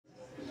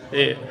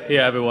Hey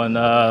everyone.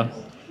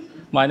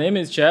 My name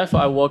is Jeff.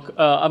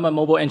 I'm a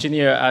mobile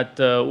engineer at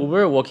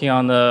Uber, working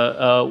on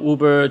the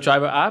Uber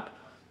driver app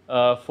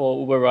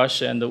for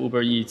UberRUSH and the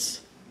Uber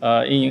Eats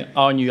in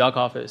our New York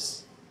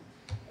office.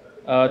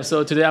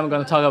 So today I'm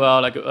going to talk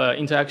about like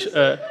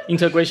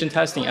integration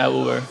testing at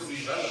Uber.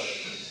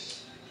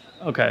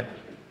 Okay,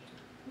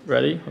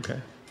 ready? Okay.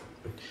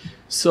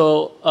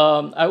 So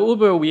at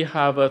Uber we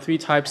have three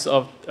types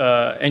of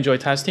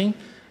Android testing.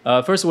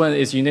 First one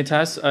is unit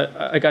tests.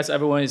 I guess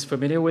everyone is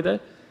familiar with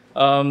it.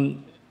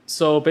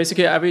 So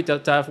basically, every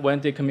dev,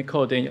 when they commit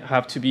code, they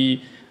have to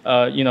be,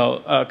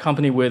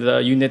 accompanied with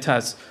unit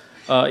tests.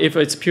 If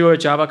it's pure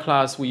Java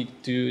class, we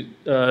do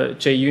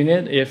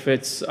JUnit. If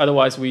it's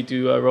otherwise, we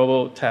do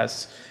robo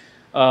tests.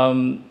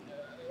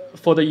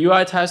 For the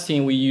UI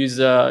testing, we use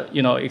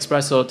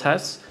Espresso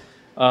tests.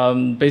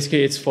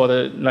 Basically, it's for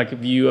the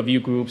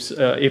view groups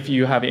if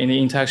you have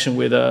any interaction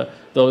with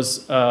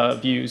those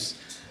views.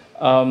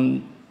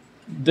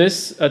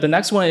 The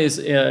next one is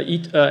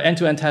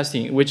end-to-end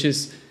testing, which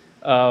is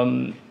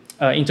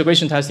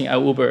integration testing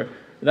at Uber.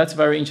 That's a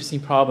very interesting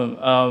problem.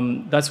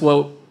 That's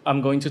what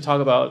I'm going to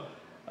talk about,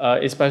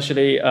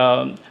 especially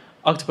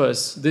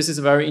Octopus. This is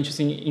a very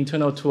interesting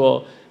internal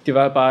tool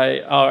developed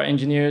by our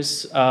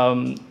engineers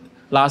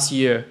last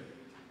year.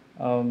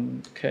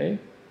 Okay.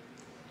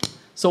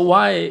 So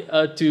why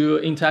do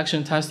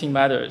interaction testing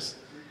matters?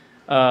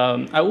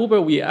 At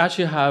Uber, we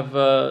actually have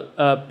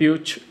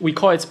we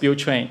call it build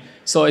train.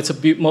 So it's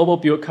a mobile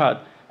build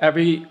cut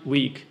every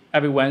week,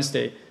 every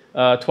Wednesday,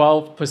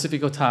 12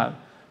 Pacific time.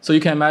 So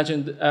you can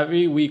imagine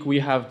every week we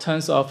have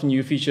tons of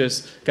new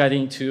features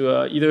getting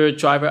to either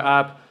driver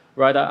app,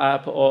 rider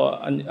app, or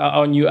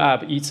our new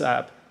app, Eats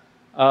app.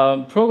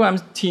 Program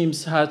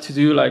teams had to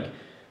do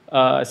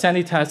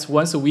sanity tests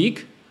once a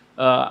week,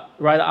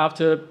 right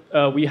after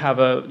we have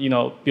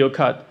a build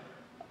cut.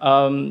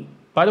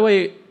 By the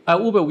way, at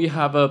Uber, we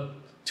have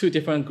two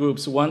different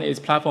groups. One is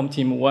platform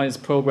team, one is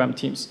program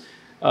teams.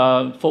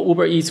 For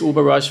Uber Eats,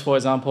 UberRUSH, for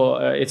example,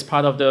 it's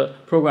part of the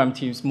program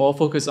teams, more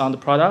focused on the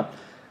product.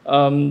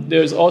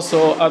 There's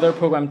also other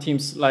program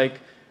teams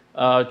like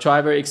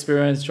driver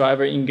experience,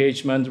 driver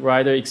engagement,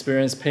 rider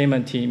experience,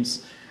 payment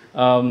teams.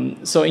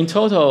 So in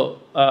total,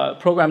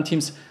 program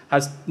teams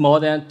has more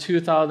than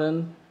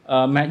 2,000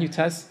 manual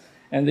tests,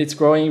 and it's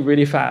growing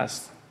really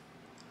fast.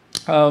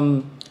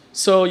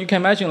 So you can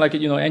imagine,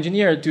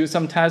 engineer do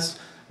some tests.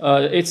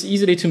 It's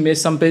easy to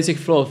miss some basic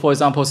flow. For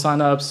example,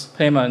 signups,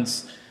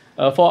 payments.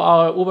 For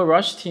our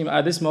UberRUSH team,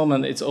 at this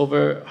moment, it's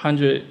over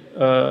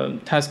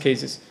 100 test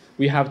cases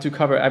we have to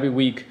cover every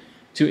week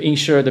to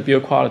ensure the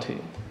build quality.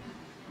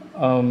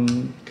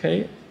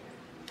 Okay.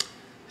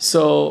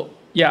 So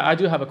yeah, I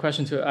do have a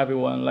question to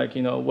everyone.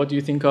 What do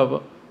you think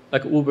of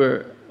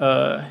Uber,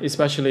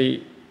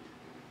 especially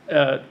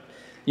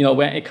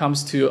when it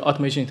comes to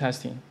automation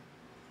testing?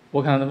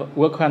 What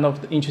kind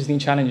of interesting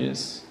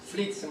challenges?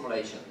 Fleet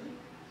simulation.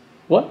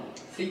 What?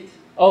 Fleet.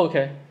 Oh,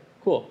 okay,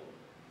 cool.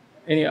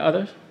 Any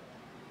others?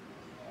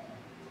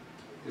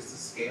 Just the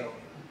scale.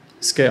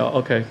 Scale,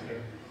 okay.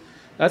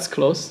 That's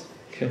close.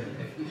 Okay.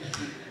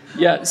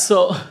 Yeah.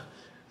 So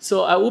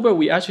at Uber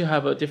we actually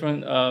have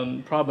different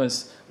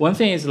problems. One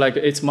thing is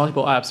it's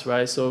multiple apps,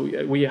 right? So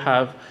we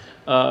have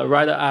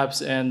rider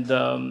apps and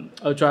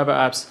driver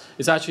apps.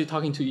 It's actually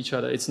talking to each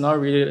other. It's not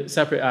really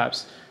separate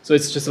apps. So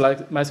it's just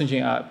like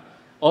messaging app.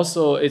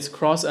 Also, it's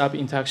cross-app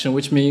interaction,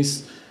 which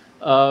means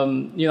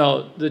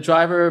the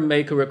driver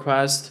make a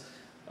request.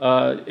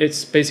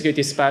 It's basically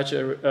dispatch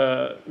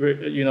a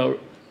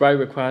ride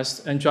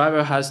request, and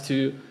driver has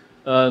to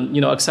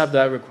accept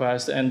that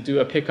request and do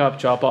a pickup,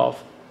 drop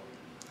off.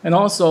 And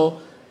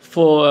also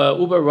for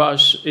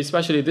UberRUSH,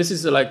 especially this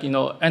is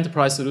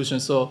enterprise solution.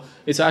 So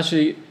it's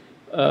actually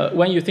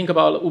when you think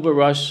about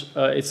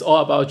UberRUSH, it's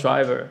all about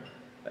driver.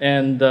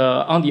 And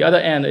on the other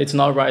end, it's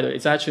not rider.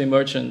 It's actually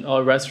merchant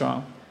or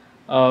restaurant.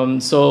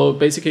 So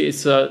basically,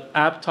 it's an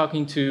app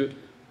talking to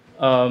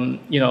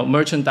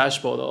merchant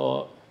dashboard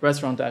or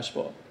restaurant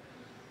dashboard.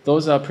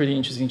 Those are pretty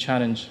interesting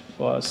challenge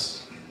for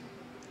us.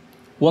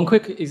 One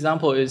quick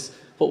example is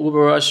for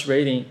UberRUSH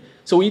rating.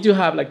 So we do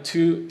have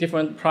two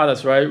different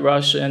products, right?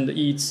 Rush and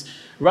Eats.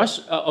 Rush,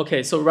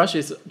 so Rush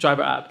is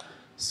driver app.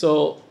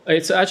 So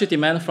it's actually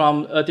demand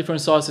from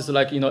different sources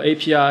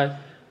API,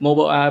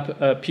 mobile app,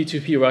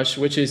 P2P Rush,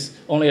 which is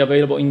only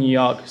available in New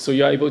York. So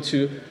you're able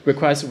to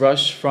request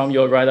Rush from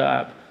your rider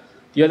app.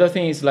 The other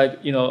thing is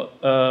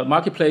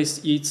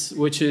Marketplace Eats,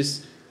 which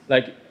is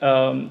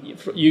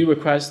you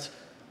request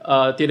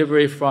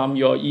delivery from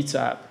your Eats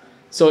app.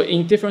 So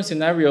in different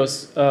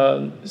scenarios,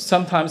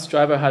 sometimes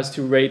driver has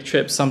to rate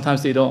trips,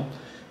 sometimes they don't.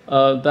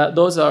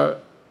 Those are,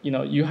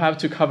 you have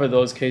to cover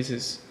those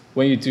cases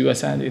when you do a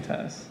sanity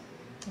test.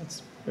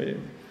 That's pretty.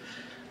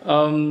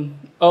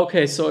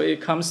 Okay, so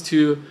it comes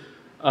to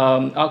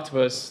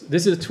Octopus.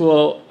 This is a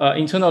tool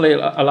internally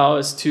allow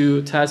us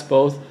to test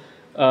both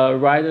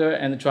rider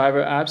and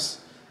driver apps,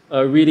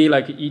 really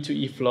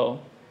E2E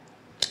flow.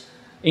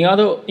 In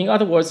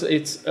other words,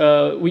 it's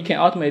we can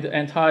automate the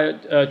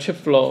entire trip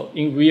flow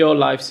in real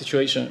life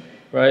situation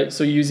right?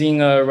 So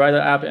using a rider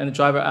app and a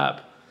driver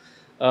app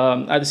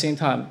at the same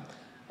time.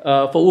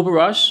 For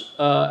UberRUSH,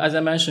 as I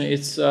mentioned,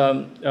 it's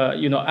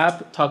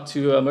app talk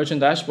to a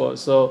merchant dashboard.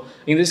 So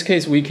in this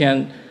case, we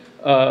can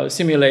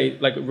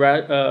simulate like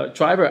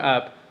driver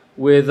app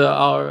with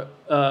our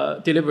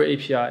delivery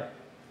API.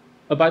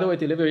 By the way,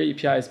 delivery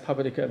API is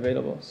publicly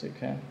available, so you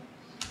can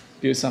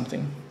build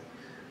something.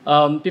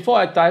 Before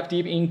I dive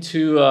deep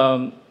into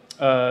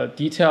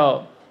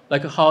detail,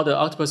 like how the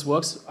Octopus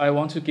works, I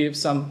want to give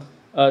some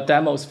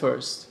demos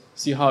first,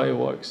 see how it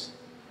works.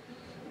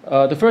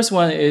 The first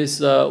one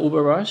is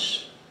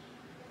UberRUSH.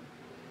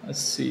 Let's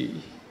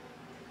see.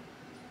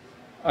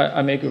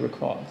 I make a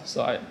record,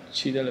 so I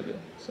cheat a little bit.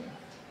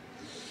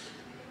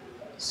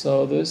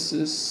 So this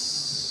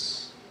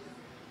is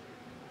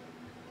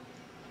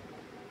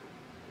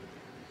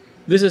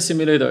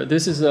simulator.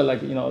 This is the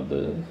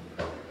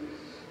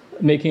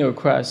making a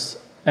request,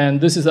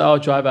 and this is our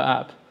driver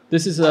app.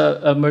 This is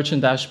a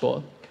merchant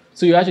dashboard.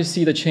 So you actually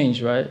see the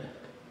change, right?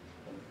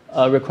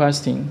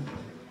 Requesting.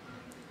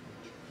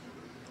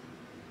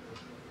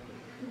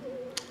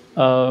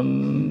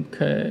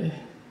 Okay.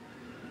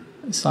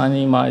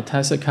 Signing my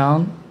test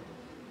account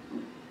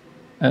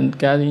and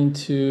getting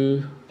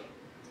to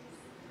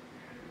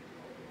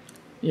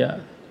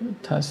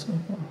test.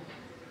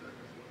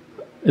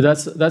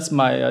 That's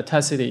my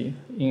test city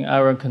in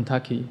Aaron,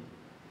 Kentucky.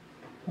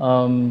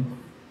 And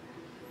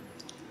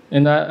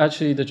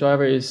actually, the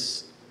driver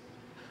is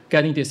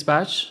getting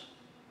dispatch,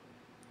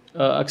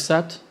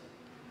 accept,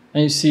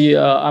 and you see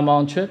I'm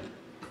on trip.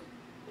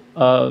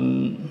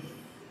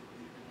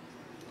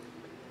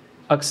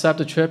 Accept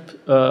the trip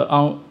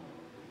on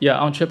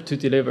trip to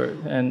deliver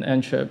and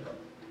end trip.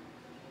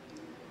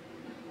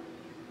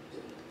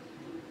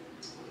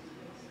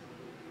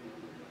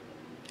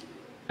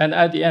 And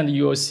at the end,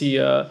 you will see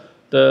it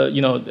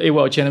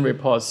will generate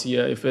reports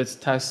here if it's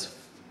test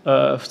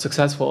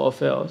successful or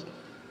failed.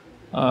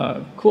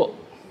 Cool.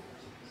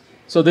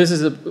 So this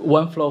is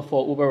one flow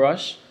for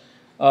UberRUSH.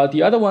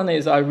 The other one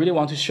is I really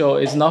want to show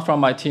is not from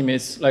my team.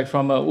 It's like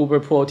from a Uber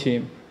Pro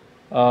team.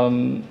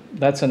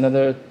 That's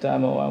another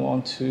demo I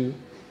want to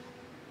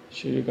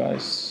show you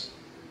guys.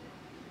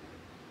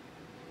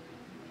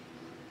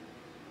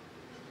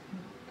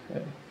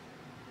 Okay.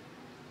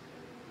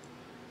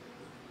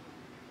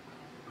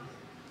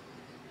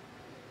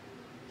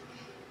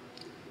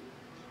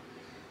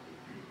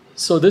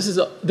 So this is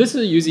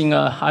using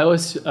a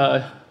iOS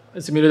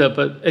simulator,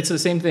 but it's the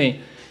same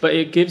thing. But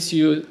it gives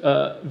you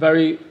a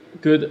very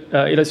good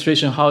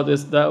illustration how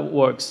that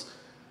works.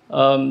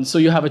 So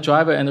you have a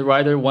driver and a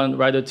rider 1,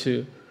 rider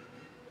 2.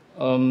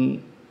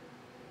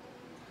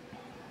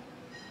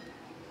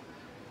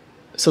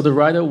 So the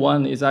rider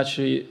 1 is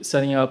actually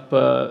setting up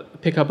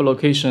pickup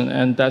location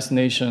and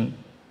destination.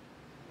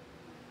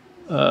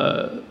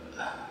 And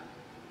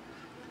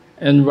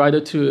rider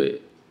 2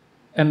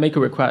 and make a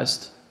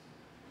request.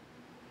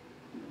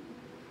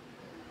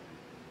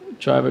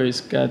 Driver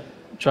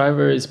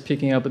is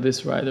picking up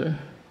this rider.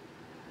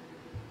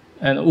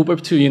 And Uber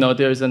 2,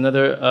 there's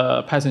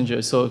another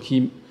passenger, so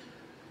he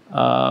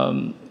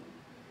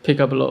pick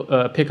up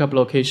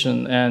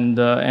location and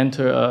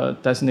enter a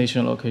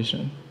destination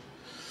location.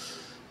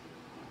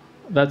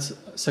 That's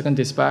second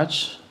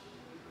dispatch.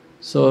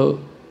 So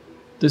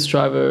this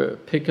driver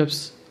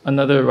picks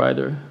another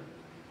rider,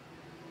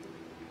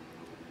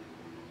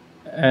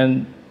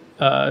 and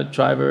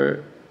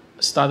driver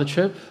start the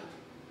trip.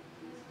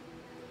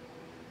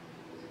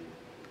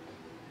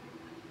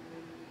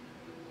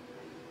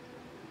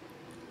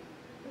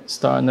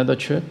 Start another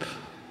trip.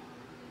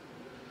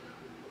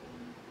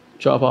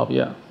 Drop off,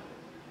 yeah.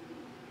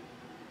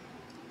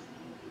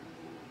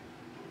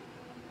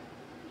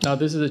 Now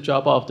this is a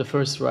drop off the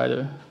first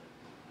rider.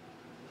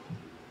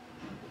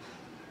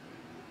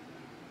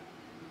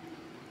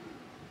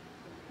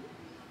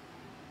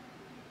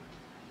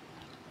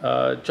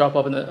 Drop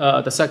off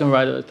the second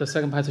rider, the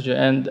second passenger,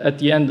 and at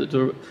the end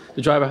the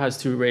driver has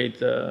to rate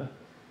the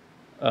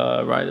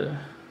rider.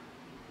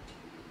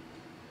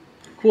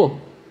 Cool.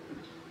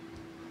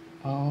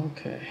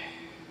 Okay.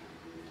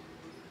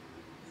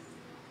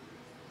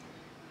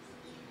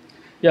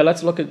 Yeah,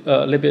 let's look at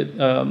a little bit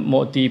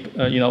more deep.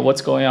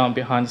 What's going on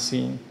behind the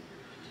scene.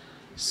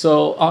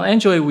 So on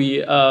Android,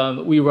 we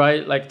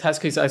write like test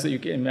cases as you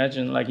can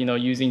imagine, like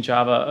using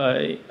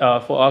Java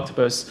for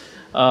Octopus.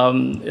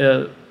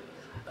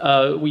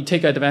 We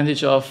take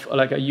advantage of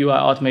like a UI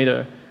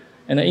automator,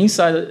 and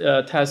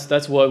inside test,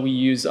 that's what we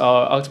use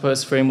our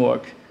Octopus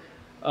framework.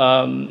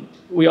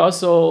 I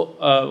also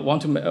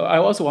want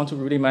to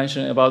really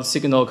mention about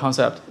signal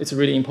concept. It's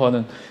really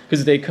important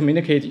because they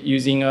communicate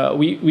using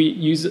we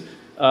use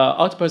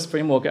Octopus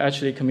framework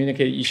actually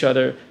communicate each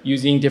other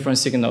using different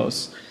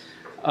signals.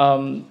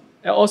 And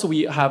also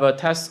we have a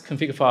test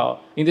config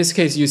file. In this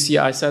case, you see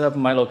I set up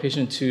my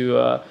location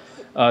to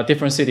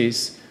different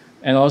cities,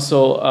 and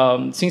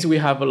also since we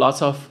have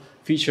lots of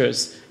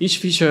features, each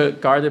feature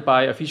guarded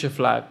by a feature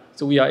flag,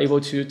 so we are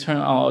able to turn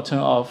on or turn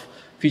off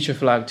feature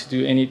flag to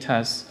do any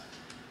tests.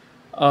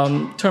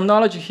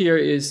 Terminology here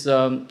is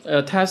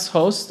a test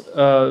host.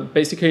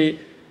 Basically,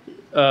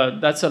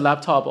 that's a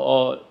laptop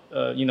or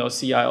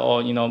CI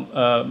or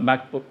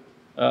MacBook,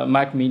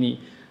 Mac Mini.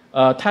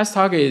 Test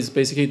target is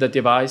basically the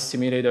device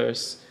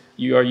simulators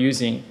you are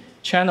using.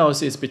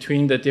 Channels is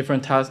between the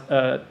different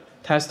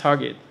test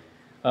target.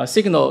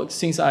 Signal,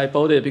 since I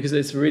bought it because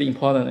it's really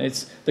important,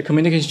 it's the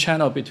communication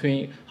channel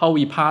between how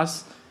we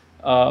pass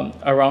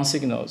around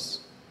signals.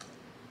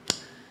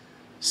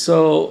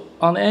 So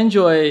on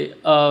Android,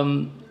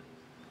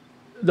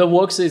 the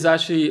works is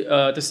actually,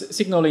 the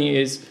signaling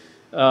is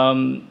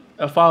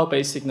a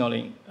file-based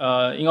signaling.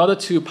 In order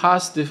to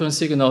pass different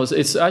signals,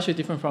 it's actually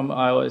different from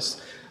iOS.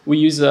 We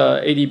use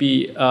a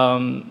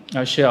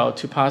ADB shell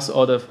to pass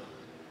all the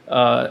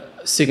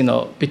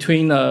signal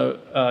between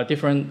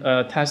different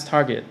test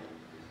target.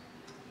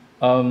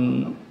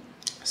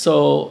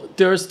 So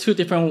there's two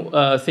different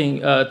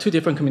two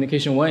different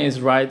communication. One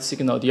is write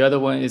signal, the other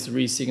one is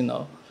read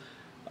signal.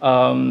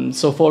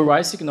 So for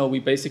write signal, we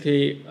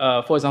basically,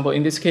 for example,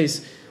 in this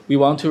case, we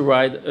want to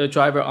write a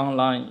driver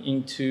online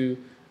into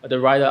the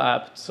rider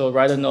app. So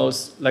rider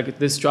knows like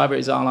this driver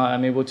is online.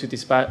 I'm able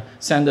to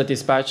send a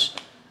dispatch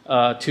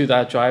to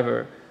that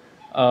driver.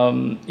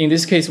 In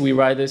this case, we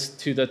write this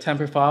to the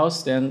template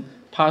files, then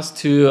pass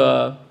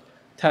to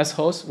test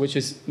host, which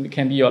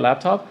can be your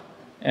laptop.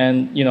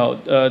 And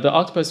the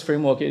Octopus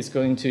framework is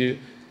going to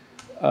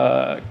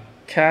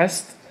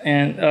cat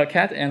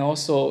and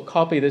also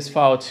copy this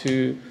file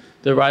to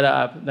the rider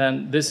app.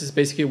 Then this is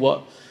basically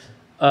what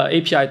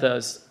API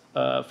does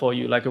for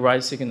you, like a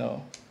write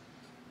signal.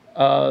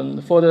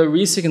 For the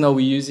read signal,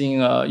 we're using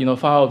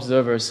file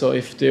observer. So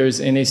if there's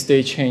any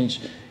state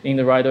change in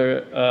the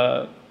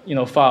rider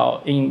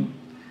file in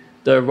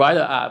the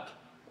rider app,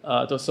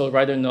 so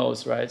rider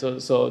knows, right?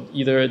 So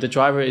either the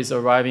driver is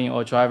arriving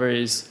or driver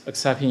is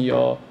accepting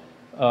your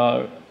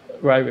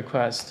write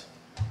request.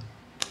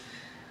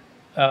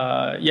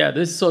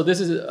 This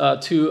is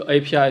two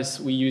APIs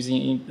we're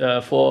using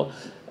for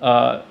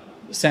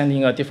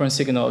sending different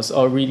signals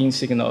or reading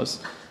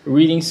signals.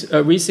 Read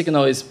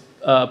signal is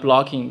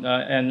blocking,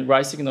 and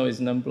write signal is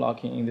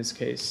non-blocking in this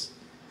case.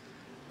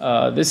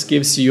 This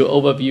gives you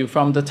overview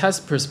from the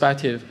test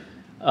perspective.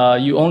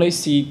 You only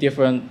see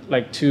different,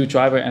 like two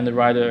driver and the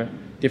rider,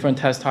 different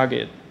test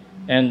target,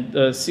 and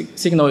the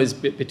signal is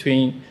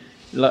between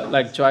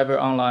like driver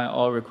online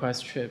or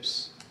request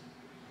trips.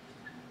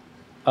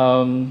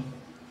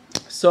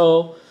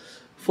 So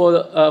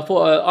for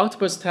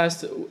Octopus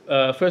test,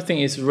 first thing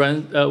is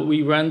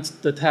we run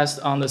the test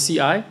on the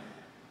CI.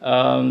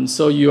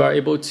 So you are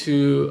able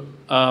to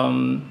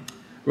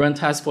run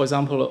tests, for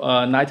example,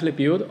 nightly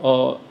build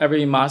or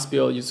every mass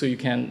build, so you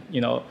can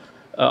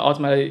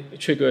automatically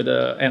trigger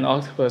an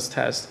Octopus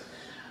test.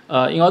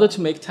 In order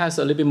to make tests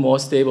a little bit more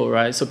stable,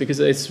 right? So because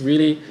it's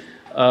really,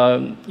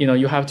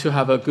 you have to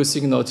have a good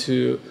signal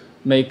to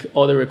make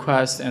all the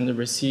requests and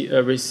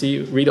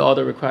read all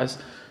the requests.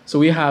 So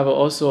we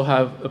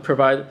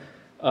provide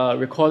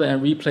record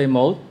and replay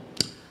mode.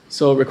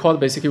 So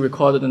basically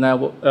record the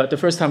network. The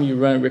first time you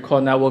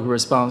record network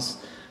response.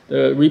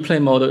 The replay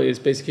mode is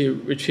basically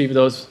retrieve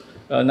those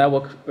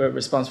network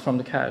response from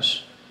the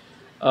cache.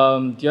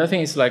 The other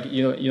thing is like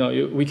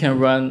we can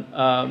run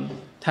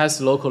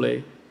tests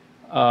locally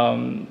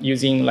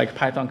using like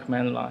Python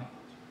command line.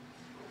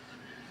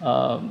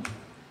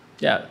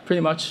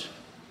 Pretty much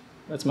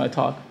that's my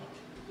talk.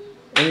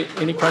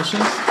 Any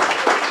questions?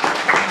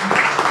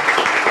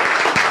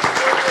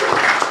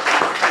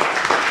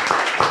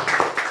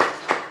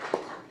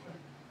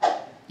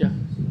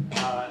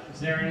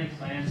 Is there any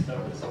plans to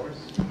open source?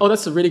 Oh,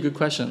 that's a really good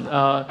question.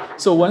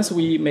 So once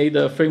we made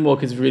the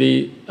framework is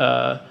really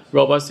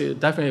robust,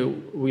 definitely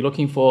we're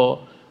looking for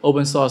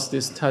open source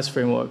this test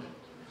framework,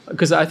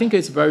 because I think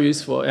it's very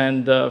useful.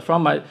 And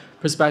from my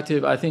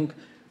perspective, I think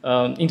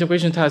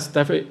integration tests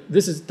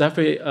this is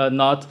definitely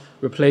not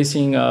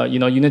replacing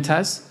unit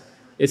tests.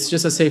 It's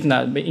just a safe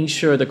net, making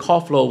sure the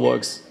call flow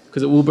works.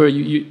 Because Uber,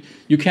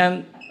 you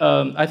can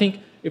I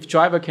think if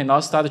driver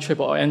cannot start a trip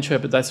or end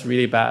trip, that's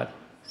really bad.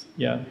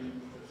 Yeah.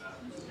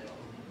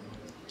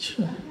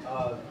 Sure.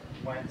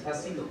 When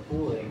testing the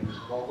pooling,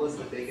 what was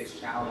the biggest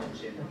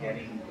challenge in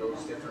getting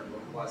those different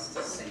requests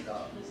to sync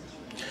up?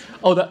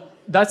 Oh,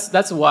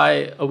 that's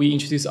why we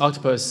introduced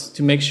Octopus,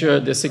 to make sure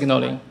the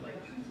signaling.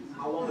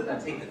 How long did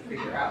that take to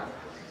figure out?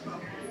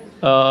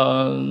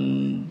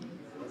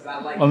 Was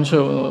that like, I'm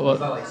sure. Was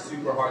that like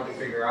super hard to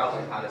figure out,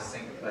 like how to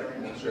sync, like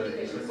make sure that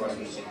these requests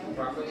were synced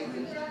properly?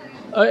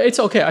 It's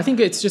okay. I think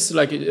it's just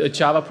like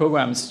Java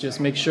programs. Just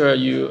make sure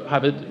you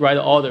have it right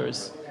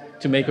orders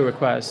to make a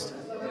request.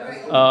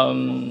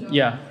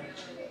 Yeah.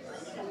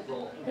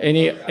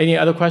 Any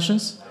other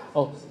questions?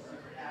 Oh.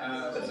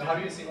 So how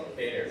do you sync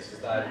faders? Is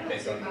that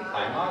based on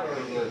timeout or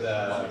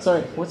with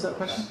Sorry, what's that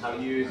question? how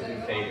do you do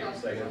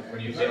faders? Like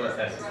when you fail a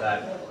test, is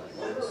that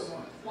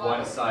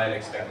one side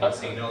expecting a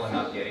signal and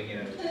not getting it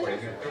and recording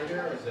it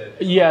further, or is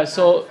it? Yeah.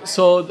 So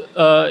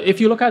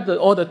if you look at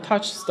all the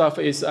touch stuff,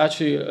 is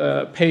actually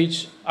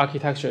page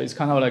architecture. It's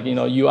kind of like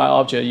UI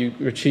object. You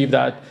retrieve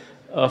that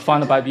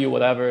found by view,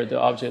 whatever the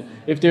object.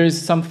 If there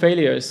is some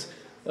failures,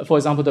 for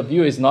example, the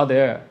view is not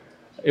there,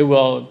 it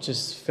will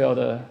just fail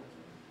the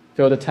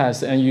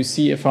test, and you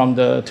see it from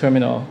the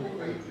terminal.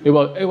 It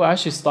will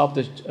actually stop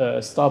the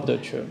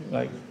trip.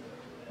 Like,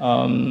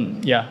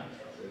 yeah,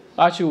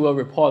 actually will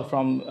report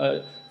from.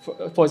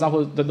 For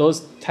example,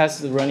 those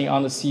tests running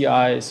on the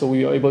CI, so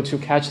we are able to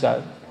catch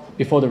that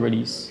before the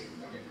release.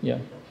 Yeah.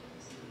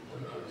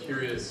 I'm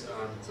curious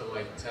to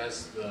like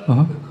test the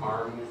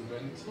car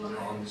movement,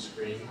 on the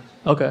screen.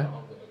 Okay.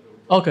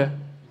 Okay.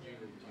 Do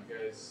you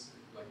guys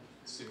like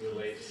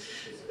simulate?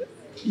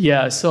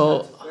 Yeah.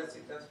 So.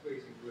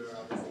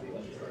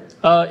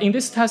 In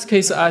this test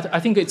case, I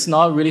think it's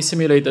not really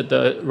simulated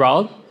the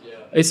route.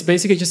 Yeah. It's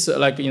basically just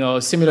like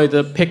simulate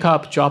the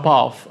pickup, drop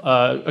off,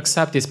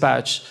 accept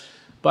dispatch.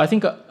 But I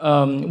think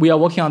we are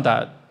working on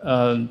that.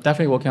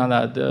 Definitely working on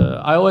that. The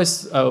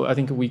iOS, I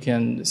think we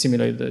can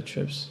simulate the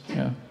trips.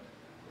 Yeah.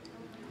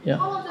 Yeah.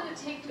 How long does it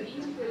take to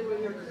integrate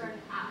with your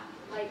current app?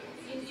 Like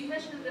you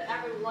mentioned that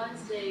every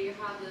Wednesday you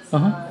have this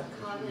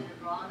content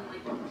run.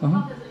 Like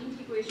how does the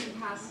integration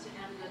test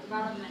and the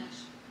development?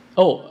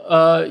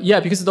 Oh, yeah,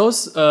 because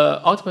those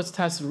Octopus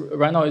tests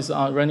right now is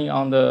running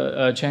on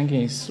the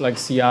Jenkins like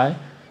CI,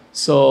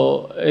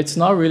 so it's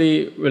not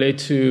really related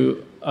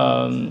to.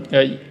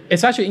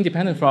 It's actually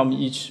independent from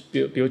each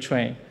build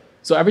train.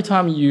 So every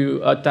time you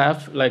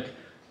dev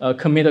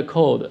commit a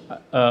code,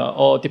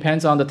 or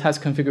depends on the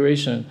test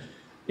configuration,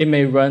 it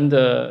may run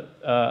the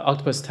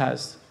Octopus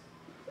test.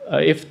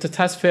 If the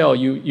test fail,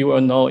 you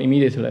will know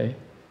immediately.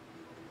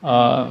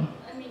 I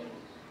mean,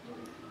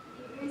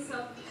 in case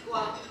of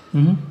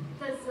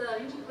does the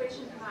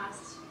integration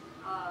test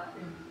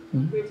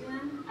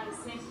written at the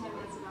same time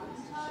as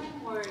development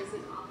time, or is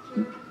it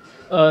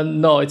after?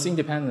 No, it's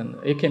independent.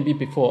 It can be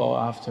before or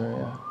after.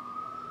 Yeah.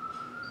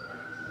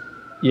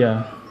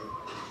 Yeah.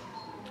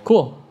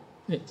 Cool.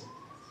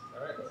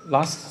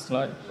 Last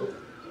slide.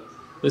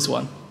 This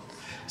one.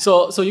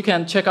 So you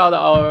can check out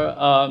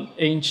our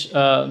Inch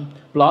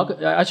blog.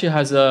 It actually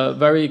has a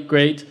very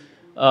great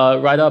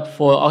write-up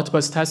for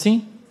Octopus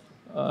testing.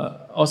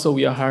 Also,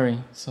 we are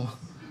hiring. So.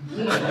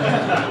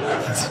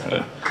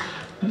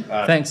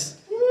 Thanks.